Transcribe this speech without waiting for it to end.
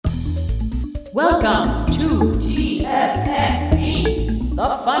Welcome to GFFP, the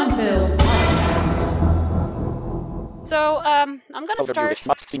Funville Podcast. So, I'm gonna start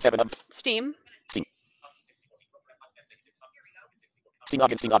Steam.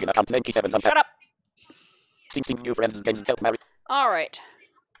 Shut up! Alright.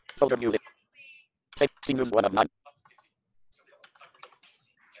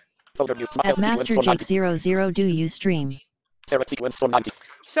 At Master Jake 00, do you stream?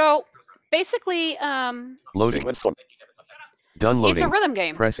 So, basically, Loading. Done loading. it's a rhythm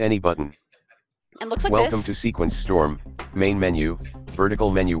game. Press any button. And looks like Welcome this. to Sequence Storm. Main menu.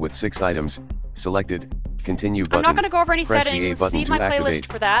 Vertical menu with 6 items. Selected. Continue button. I'm not gonna go over any Press the A settings. button Leave to my playlist activate.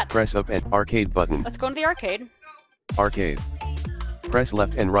 for that. Press up and arcade button. Let's go into the arcade. Arcade. Press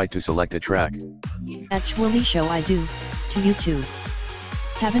left and right to select a track. Actually show I do. To you too.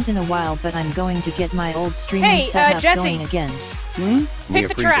 Haven't in a while, but I'm going to get my old streaming Hey, setup Jesse. going again. Mia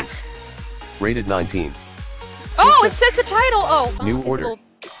the track. freezes. Rated 19. Oh, it says the title! Oh! New it's order. a little-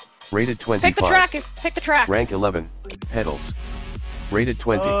 Rated 25. Pick the track! Pick the track! Rank 11. Pedals. Rated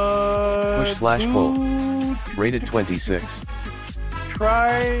 20. Push/pull. Rated 26.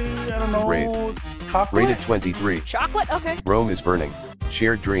 Try, I don't know, Raid. chocolate? Rated 23. Chocolate? Okay. Rome is burning.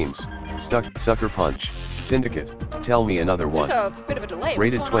 Shared dreams. Stuck. Sucker punch. Syndicate. Tell me another There's one. a bit of a delay. What's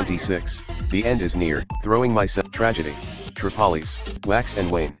Rated going on here? 26. The end is near. Throwing myself. Tragedy. Tripolis. Wax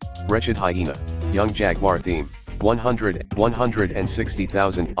and Wane. Wretched Hyena. Young Jaguar theme.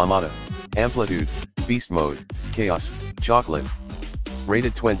 160,000. Amada. Amplitude. Beast mode. Chaos. Chocolate.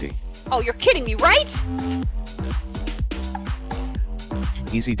 Rated 20. Oh, you're kidding me, right?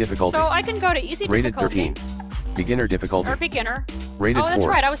 Easy difficulty. So I can go to easy Rated difficulty. 13. Beginner difficulty. Or beginner. Rated Oh, that's 4.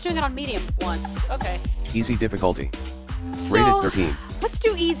 right. I was doing it on medium once. Okay. Easy difficulty. So, Rated 13. let's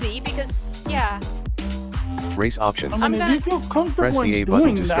do easy because, yeah. Race options. I mean, I'm if gonna- you feel comfortable Press the in A button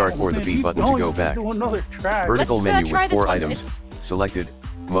doing to that start or the one, B keep button to going, go you back. can do another track. Vertical Let's, menu try with this 4 one. items. It's- Selected.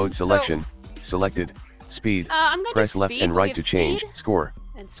 Mode selection. Selected. Speed. I'm gonna Press do left speed. and We right have to change. speed Score.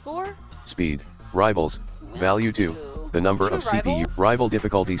 And score. Speed. Rivals. Value 2. The number Two of CPU. rivals. Rival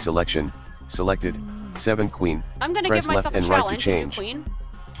difficulty selection. Selected. 7 Queen. I'm gonna Press give myself left a and right to challenge. change. Queen.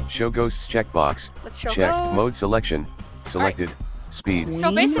 Show ghosts checkbox. Let's show Checked. ghosts. Mode selection. Selected. Speed.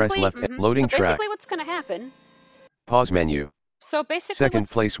 So basically, Press left and loading so track. basically what's gonna happen? Pause menu. So basically, Second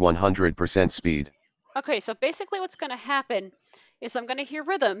what's- place 100% speed. Okay, so basically what's gonna happen is I'm gonna hear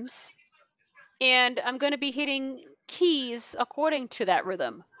rhythms, and I'm gonna be hitting keys according to that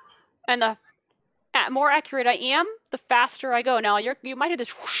rhythm. And the more accurate I am, the faster I go. Now you might hear this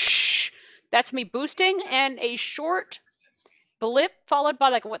whoosh. That's me boosting, and a short blip followed by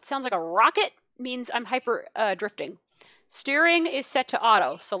like what sounds like a rocket means I'm hyper drifting. Steering is set to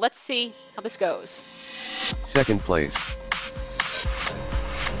auto, so let's see how this goes. Second place.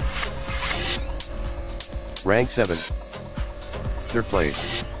 Rank 7. Third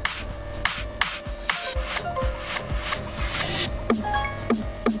place.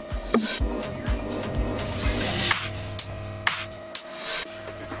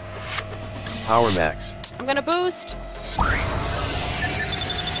 Power Max. I'm gonna boost.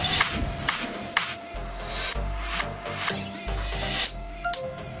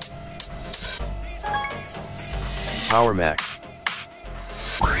 Power Max.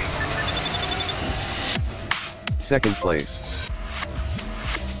 Second place.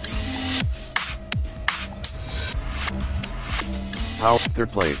 Power. Third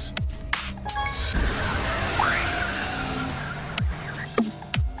place.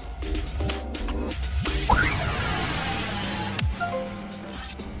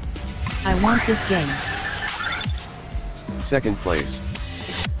 I want this game. Second place.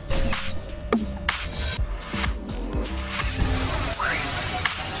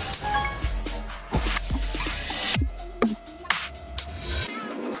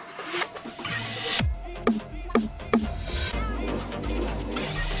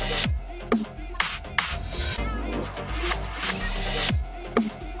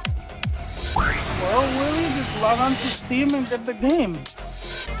 Well, Willie, just log on to Steam and get the game.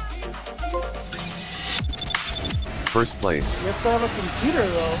 First place. You have to have a computer,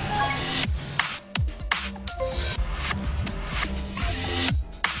 though.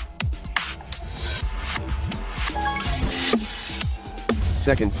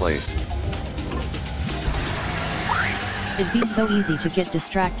 Second place. It'd be so easy to get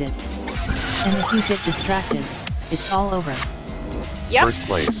distracted. And if you get distracted, it's all over. Yep. First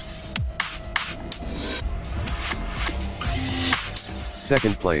place.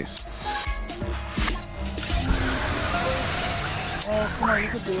 Second place. Oh, come on, you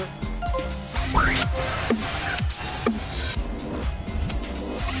can do it.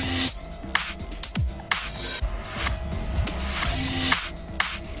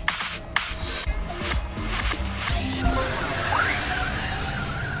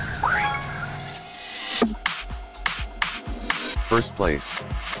 First place.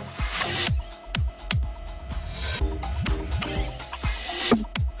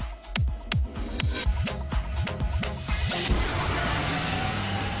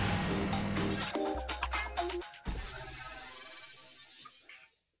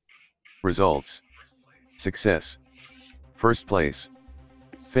 Results. Success. First place.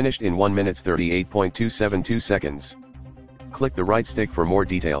 Finished in 1 minute 38.272 seconds. Click the right stick for more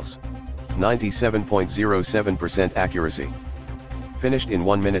details. 97.07% accuracy. Finished in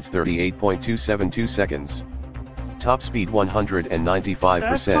 1 minute 38.272 seconds. Top speed 195%.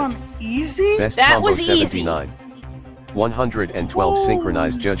 That's on easy? Best That combo was easy. 79. 112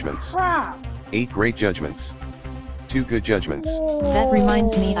 synchronized judgments. Crap. 8 great judgments. 2 good judgments. That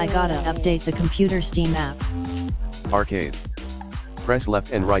reminds me I gotta update the computer Steam app. Arcade. Press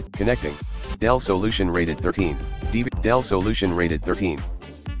left and right. Connecting. Dell Solution rated 13. Dell Solution rated 13.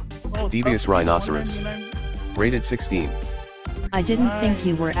 Oh, Devious tough. Rhinoceros. 199. Rated 16. I didn't think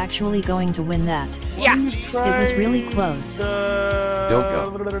you were actually going to win that. Yeah. It was really close. The...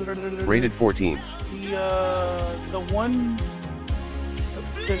 Rated 14. The one...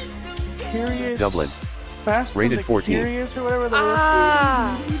 The Curious... Dublin. Fast Rated and the 14. Curious or whatever the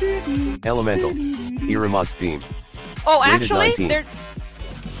Ah. Elemental. Eramods theme. Oh, Rated actually, 19. they're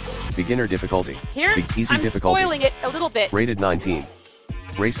Beginner difficulty. here. Easy I'm difficulty. spoiling it a little bit. Rated 19.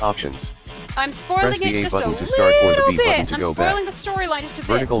 Race options. I'm spoiling Press the it A just button a to start or the little B bit. button to I'm go spoiling back. the storyline just a bit.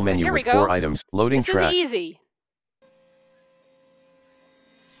 Vertical menu Here we with go. 4 items. Loading This track. is easy.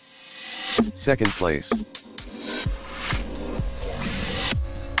 Second place.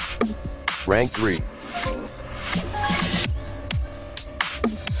 Rank 3.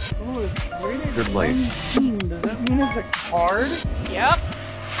 Ooh, it's rated Third place. 19. Does that mean it's a card? Yep.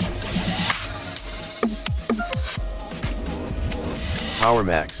 Power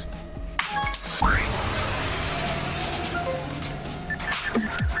Max.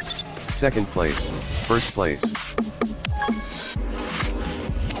 Second place. First place.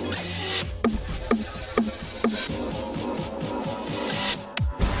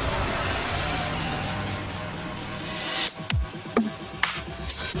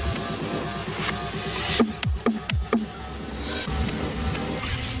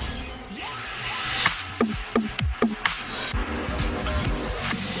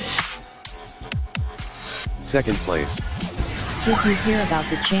 Second place. Did you hear about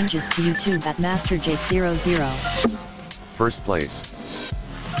the changes to YouTube at MasterJake00? First place.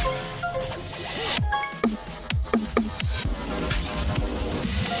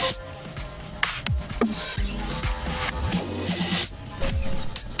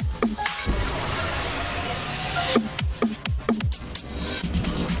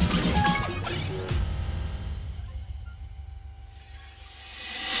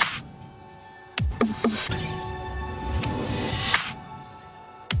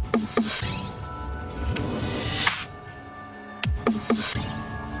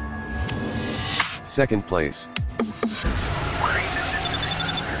 Second place.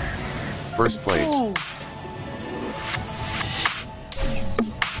 First place. Ooh.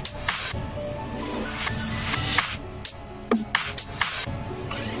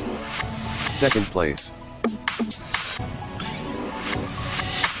 Second place.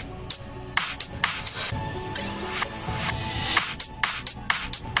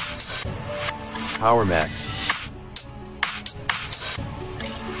 Power Max.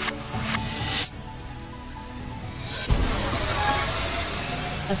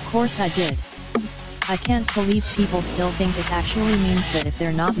 Of course I did. I can't believe people still think it actually means that if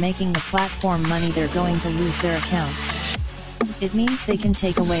they're not making the platform money they're going to lose their accounts. It means they can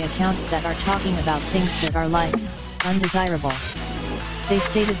take away accounts that are talking about things that are like, undesirable. They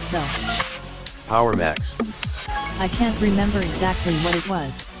stated so. Power Max. I can't remember exactly what it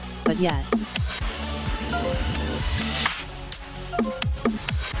was, but yet.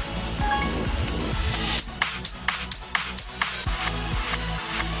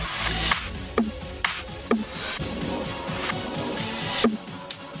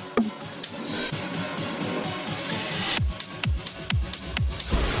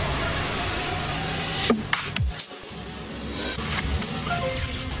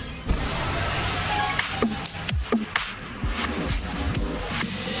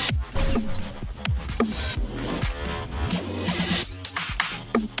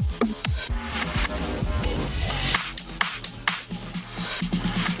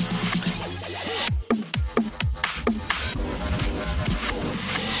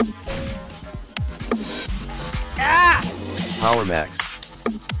 Power Max.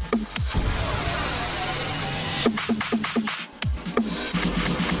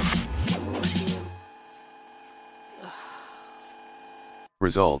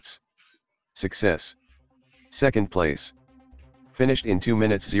 Results. Success. Second place. Finished in 2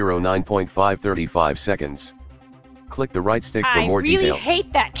 minutes 09.535 seconds. Click the right stick for I more really details.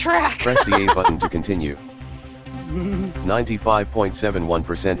 hate that track. Press the A button to continue.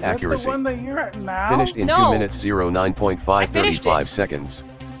 95.71% accuracy. Is that the one that you're at now? Finished in 2 No. minutes I finished 09.535 it. seconds.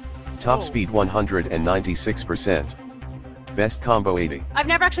 Top Oh. speed 196%. Best combo 80. I've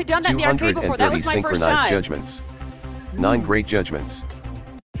never actually done that in the arcade before. That 230 was my first synchronized time. judgments. 9 great judgments.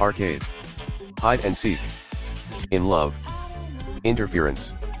 Arcade. Hide and seek. In love.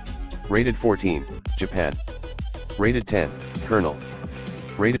 Interference. Rated 14, Japan. Rated 10, Colonel.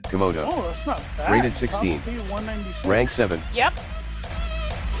 Rated Komodo. Oh, that's not bad. Rated 16. Top speed 196. Rank 7, Yep.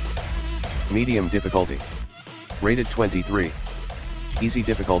 medium difficulty. Rated 23. Easy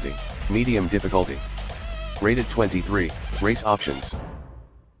difficulty, medium difficulty. Rated 23, race options.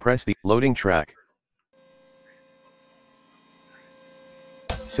 Press the loading track.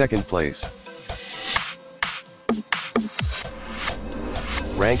 Second place.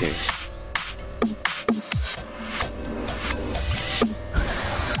 Rank 8.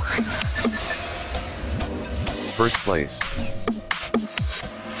 First place.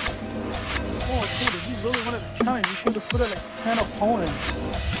 Oh, dude, if you really wanted to challenge, you should have put it like 10 opponents.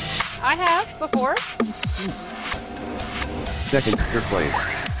 I have before. Second, third place.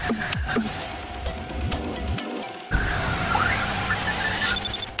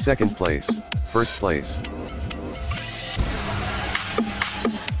 Second place, first place.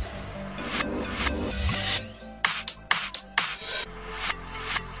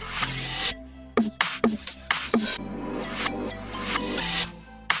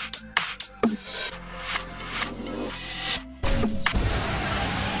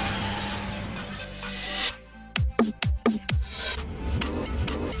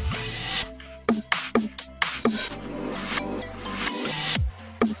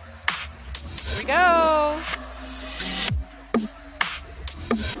 Here we go.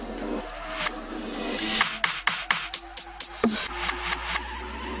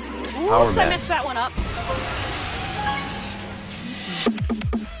 Power Oops, I Max. messed that one up.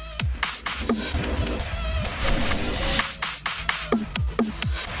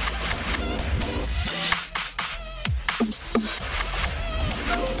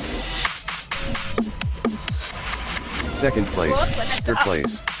 Second place, Whoops, I messed third up.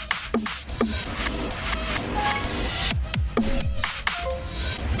 place.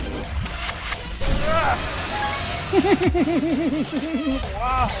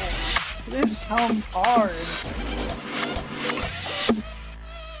 Wow. This sounds hard.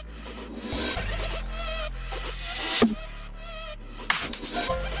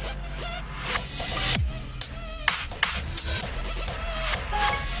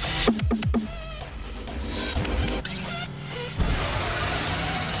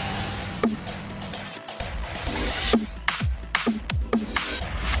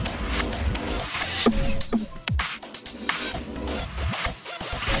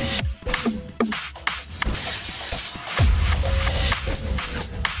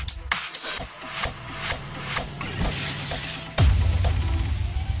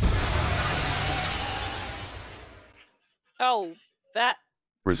 Oh, that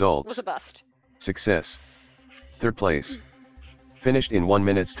was Results. a bust. Success. Third place. Finished in 1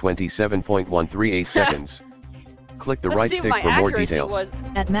 minutes 27.138 seconds. Click the Let's right see stick what for my more accuracy details. was.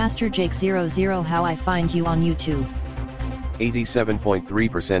 At MasterJake00 how I find you on YouTube.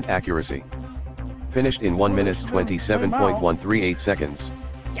 87.3% accuracy. Finished in 1 minutes 27.138 seconds.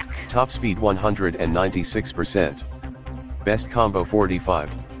 Yuck. Top speed 196%. Best combo 45.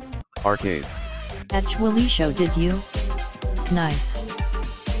 Arcade. Actually show did you? Nice.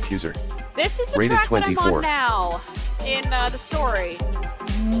 User. This is the Rated track that I'm 24. on now in the story.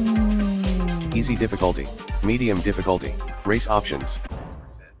 Easy difficulty. Medium difficulty. Race options.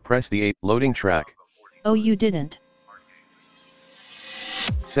 Press the A loading track. Oh you didn't.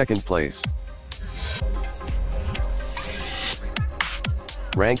 Second place.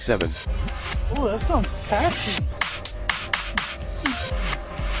 Rank 7. Oh, that sounds catchy.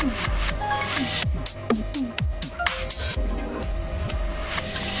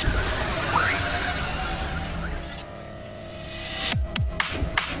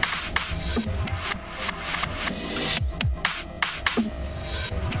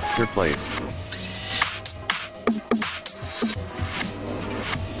 Third place.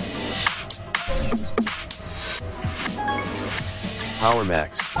 Power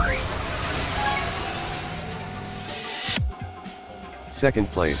Max. Second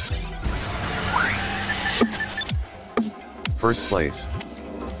place. First place.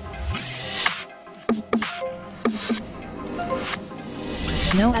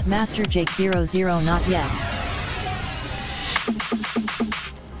 No at Master Jake 00 not yet.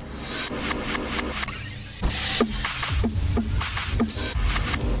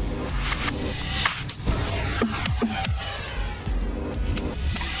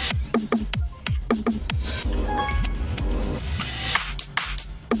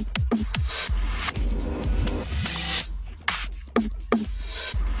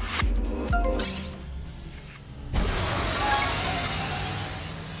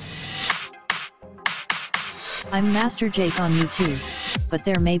 I'm Master Jake on YouTube, but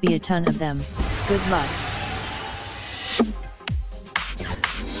there may be a ton of them. Good luck.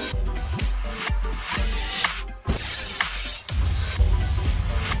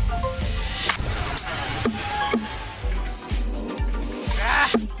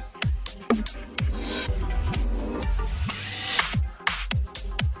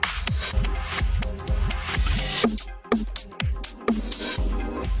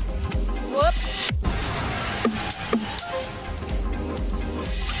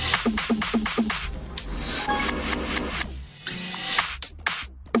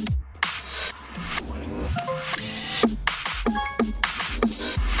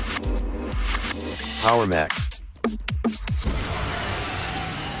 Power Max.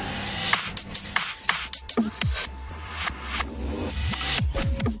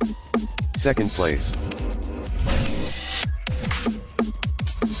 Second place.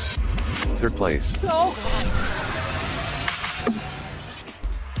 Third place. Oh god.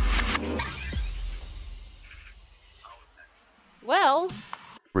 Well.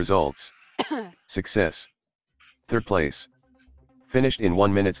 Results. Success. Third place. Finished in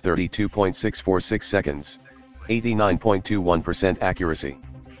 1 minute 32.646 seconds. 89.21% accuracy.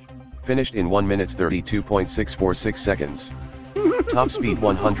 Finished in 1 minute 32.646 seconds. Top speed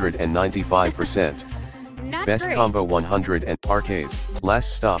 195%. Not Best great. combo 100 and arcade.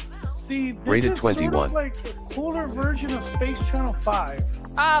 Last stop. See, this Rated is 21. sort of like a cooler version of Space Channel 5.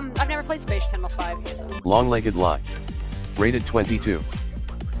 I've never played Space Channel 5, so. Long-legged lie. Rated 22.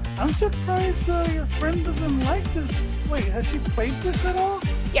 I'm surprised your friend doesn't like this. Wait, has she played this at all?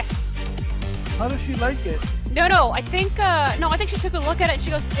 Yes. How does she like it? No, I think she took a look at it and she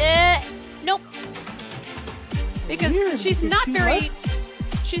goes, nope. Because Weird, she's because not she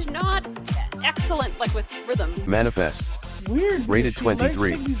she's not excellent, like, with rhythm. Manifest. Weird. Rated she likes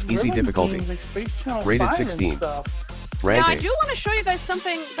 23. some of these Easy rhythm difficulty. games like Space Channel Rated 5 16. And stuff. Now, I Ranking. do want to show you guys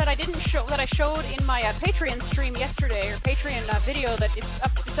something that I didn't show, that I showed in my Patreon stream yesterday, or Patreon video, that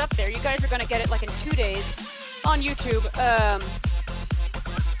it's up there. You guys are going to get it, like, in 2 days on YouTube.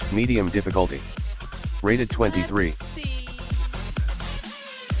 Medium difficulty. Rated 23. Let's see.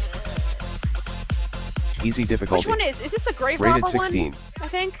 Easy difficulty. Which one is? Is this the Grave Rated Robber 16. one? I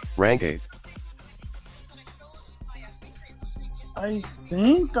think. Rank 8. I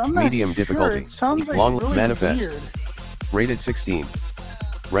think I'm not Medium sure. difficulty. It sounds like Long really manifest. weird. Rated 16.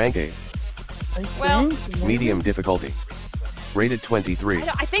 Rank 8. I Well- think maybe. Medium difficulty. Rated 23.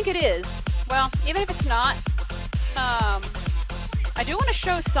 I think it is. Well, even if it's not, I do want to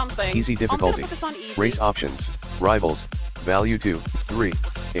show something. Easy I'm difficulty. gonna put this on easy. Race options. Rivals. Value 2, 3,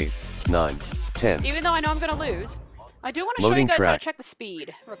 8, 9, 10. Even though I know I'm gonna lose, I do want to show Loading you guys how track. to check the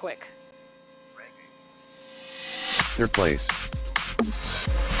speed real quick. Third place.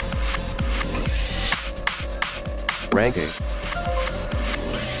 Rank 8.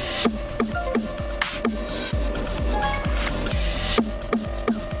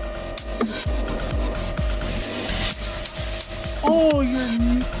 Oh, you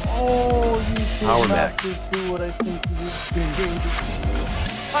should Power not Max. just do what I think you did.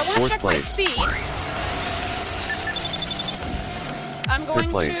 I want to Fourth check place. my speed. I'm going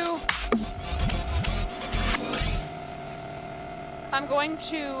place. to. I'm going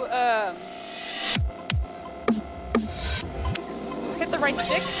to hit the right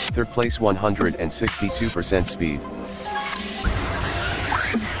stick. Third place 162% speed.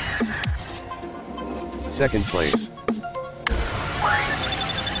 Second place.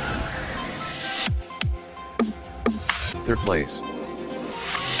 Third place.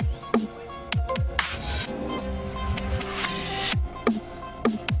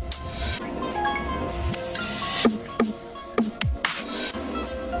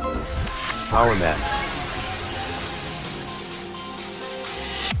 Power Max.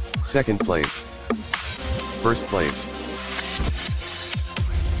 Second place. First place.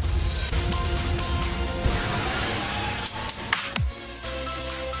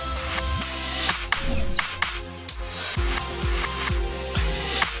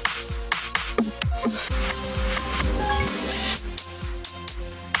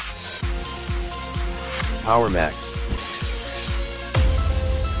 Power Max.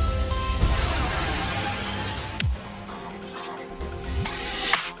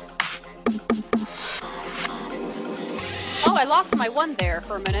 I lost my one there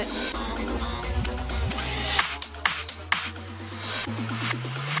for a minute.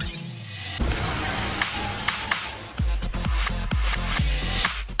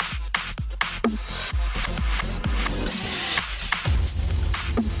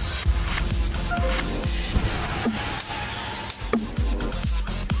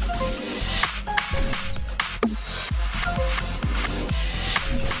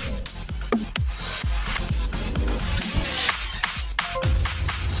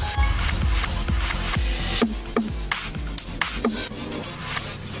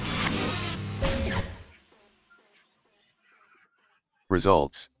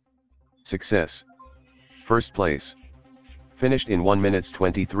 Results. Success. First place. Finished in 1 minute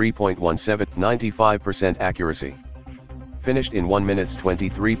 23.17, 95% accuracy. Finished in 1 minute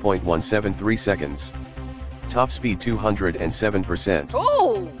 23.173 seconds. Top speed 207%.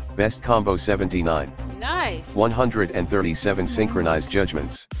 Oh! Best combo 79. Nice. 137 synchronized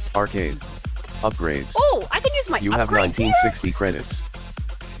judgments. Arcade. Upgrades. Oh, I can use my You have upgrades here? 1960 credits.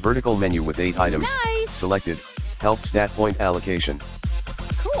 Vertical menu with 8 items. Nice. Selected. Health stat point allocation.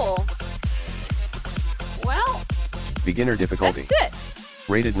 Cool. Well, Beginner difficulty. that's it.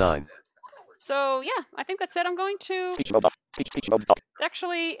 Rated 9. So, yeah, I think that's it. I'm going to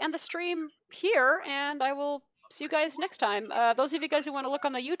actually end the stream here, and I will see you guys next time. Those of you guys who want to look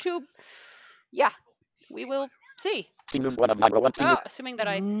on the YouTube, yeah, we will see. Assuming that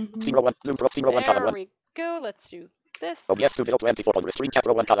I... There we go. Let's do this.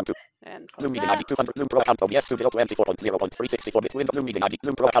 And close that.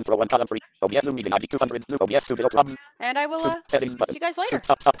 And I will see you guys later.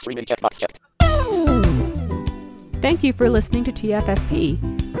 Thank you for listening to TFFP.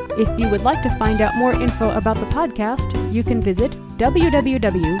 If you would like to find out more info about the podcast, you can visit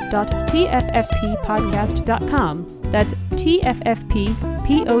www.tffppodcast.com. That's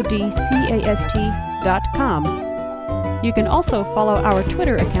tffppodcast.com. You can also follow our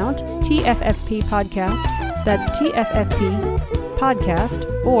Twitter account, TFFP Podcast, that's TFFP Podcast,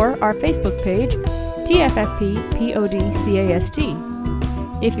 or our Facebook page, TFFP PODCAST.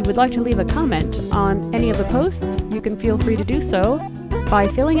 If you would like to leave a comment on any of the posts, you can feel free to do so by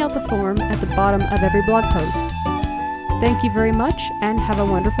filling out the form at the bottom of every blog post. Thank you very much and have a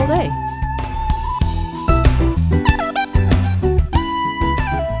wonderful day.